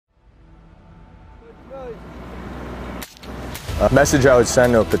A message I would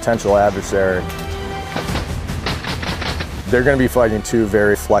send to a potential adversary: they're going to be fighting two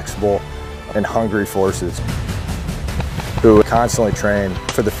very flexible and hungry forces who constantly train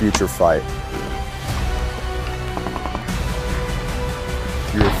for the future fight.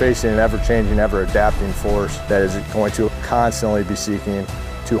 You're facing an ever-changing, ever-adapting force that is going to constantly be seeking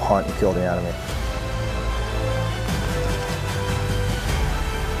to hunt and kill the enemy.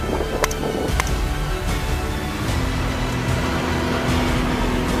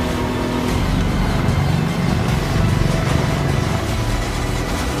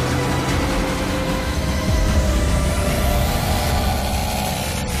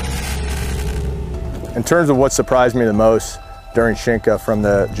 In terms of what surprised me the most during Shinka from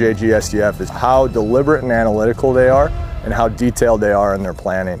the JGSDF is how deliberate and analytical they are and how detailed they are in their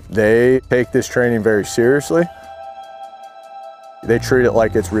planning. They take this training very seriously. They treat it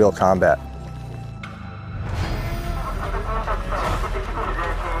like it's real combat.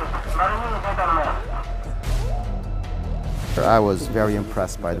 I was very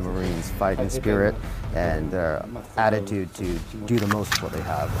impressed by the Marines' fighting spirit and their attitude to do the most of what they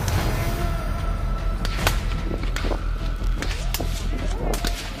have.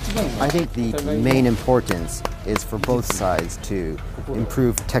 I think the main importance is for both sides to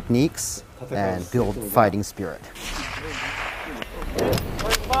improve techniques and build fighting spirit.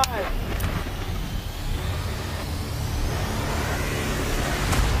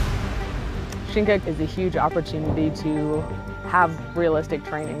 Shinka is a huge opportunity to have realistic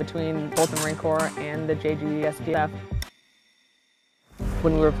training between both the Marine Corps and the JGSDF.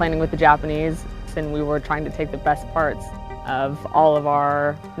 When we were planning with the Japanese, and we were trying to take the best parts of all of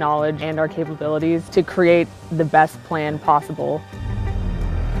our knowledge and our capabilities to create the best plan possible.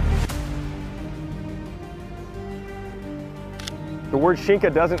 The word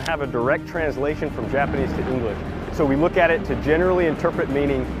Shinka doesn't have a direct translation from Japanese to English, so we look at it to generally interpret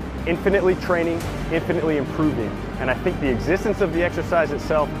meaning infinitely training, infinitely improving. And I think the existence of the exercise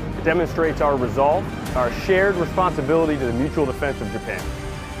itself demonstrates our resolve, our shared responsibility to the mutual defense of Japan.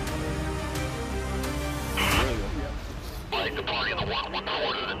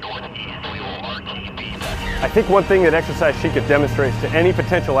 I think one thing that Exercise Shinka demonstrates to any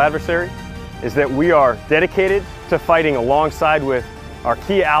potential adversary is that we are dedicated to fighting alongside with our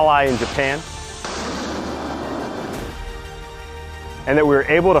key ally in Japan, and that we're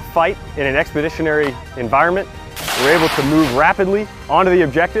able to fight in an expeditionary environment. We're able to move rapidly onto the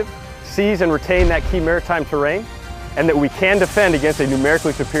objective, seize and retain that key maritime terrain, and that we can defend against a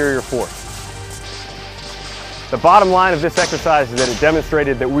numerically superior force. The bottom line of this exercise is that it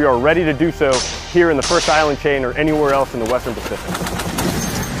demonstrated that we are ready to do so here in the first island chain or anywhere else in the Western Pacific.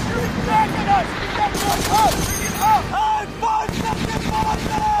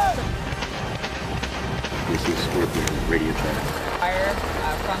 This is Scorpion radio check. Fire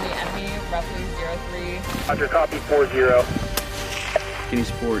from the enemy, roughly 03. Roger, copy 40. Can you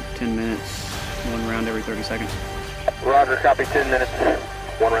support 10 minutes, one round every 30 seconds? Roger, copy 10 minutes,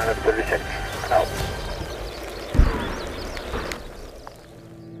 one round every 30 seconds. Out.